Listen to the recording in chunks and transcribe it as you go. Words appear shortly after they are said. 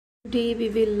Today we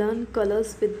will learn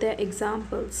colors with their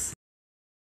examples.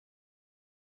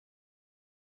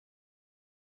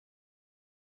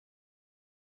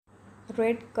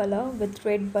 Red color with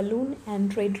red balloon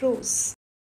and red rose.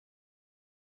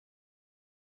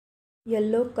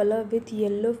 Yellow color with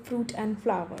yellow fruit and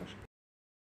flower.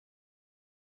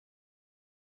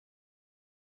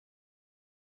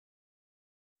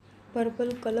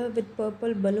 Purple color with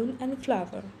purple balloon and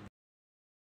flower.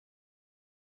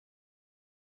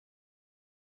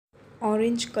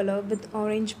 Orange color with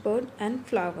orange bird and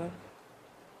flower.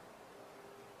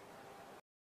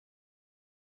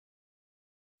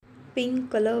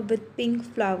 Pink color with pink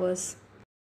flowers.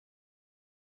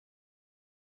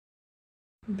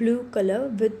 Blue color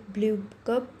with blue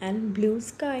cup and blue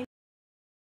sky.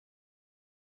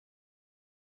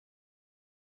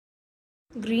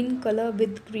 Green color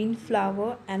with green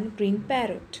flower and green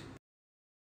parrot.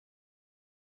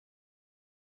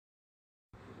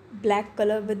 Black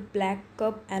color with black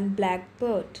cup and black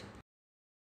bird.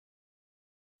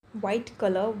 White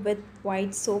color with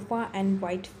white sofa and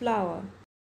white flower.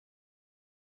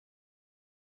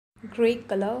 Grey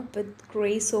color with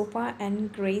grey sofa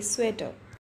and grey sweater.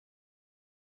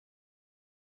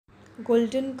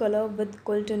 Golden color with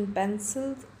golden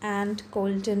pencils and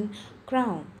golden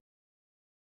crown.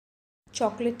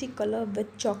 Chocolatey color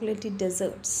with chocolatey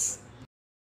desserts.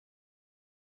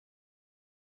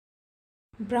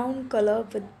 Brown color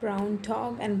with brown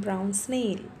dog and brown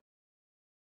snail.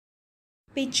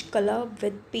 Peach color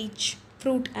with peach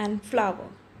fruit and flower.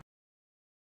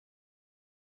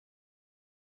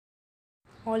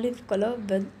 Olive color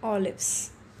with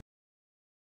olives.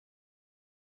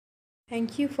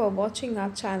 Thank you for watching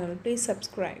our channel. Please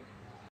subscribe.